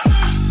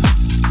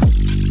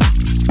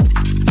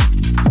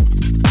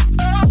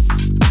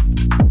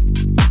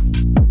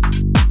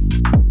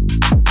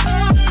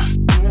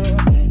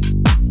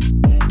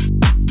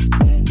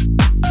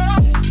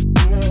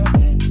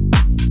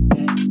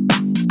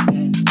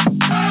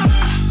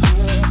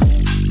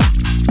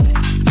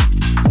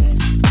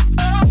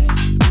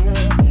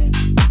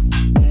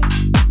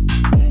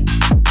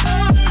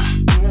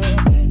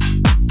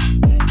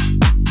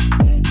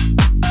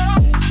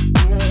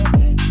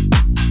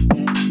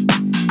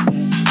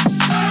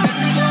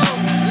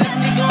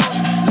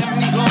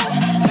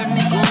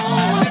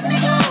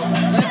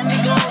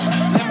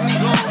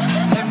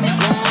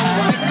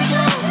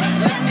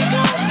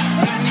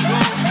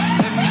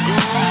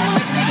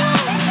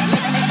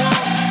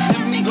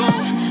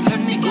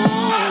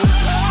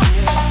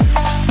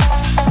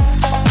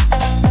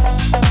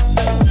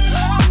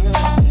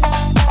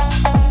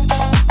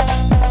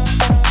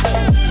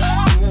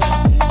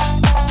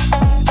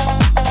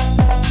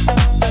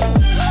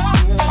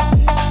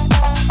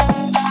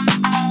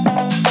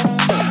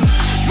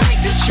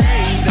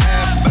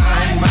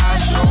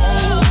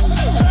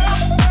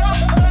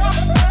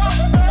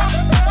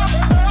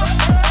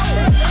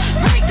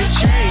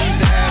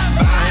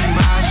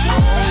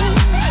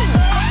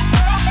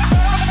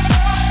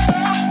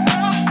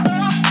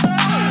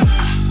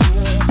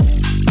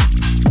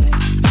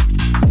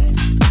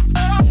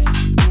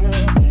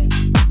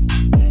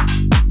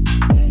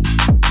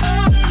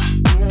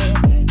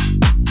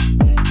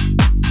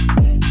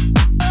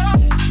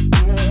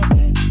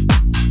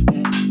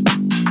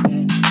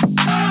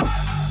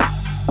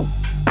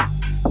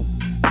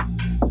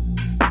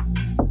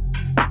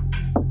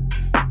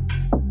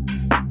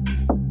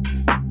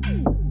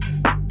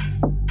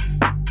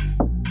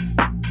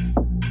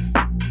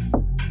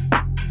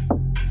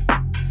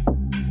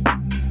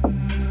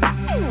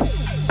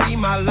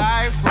 my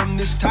life from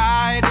this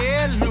tired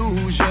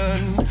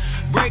illusion.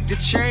 Break the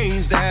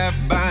chains that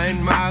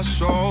bind my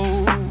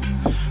soul.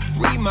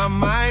 Free my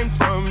mind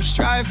from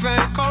strife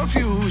and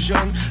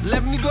confusion.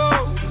 Let me go,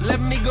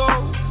 let me go,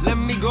 let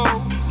me go,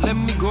 let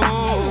me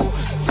go.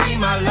 Free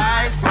my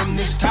life from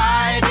this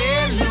tired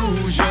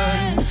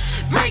illusion.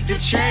 Break the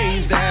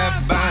chains that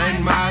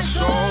bind my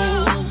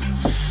soul.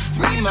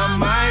 Free my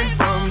mind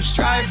from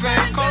strife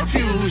and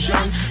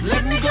confusion.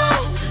 Let me go,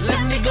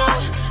 let me go,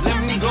 let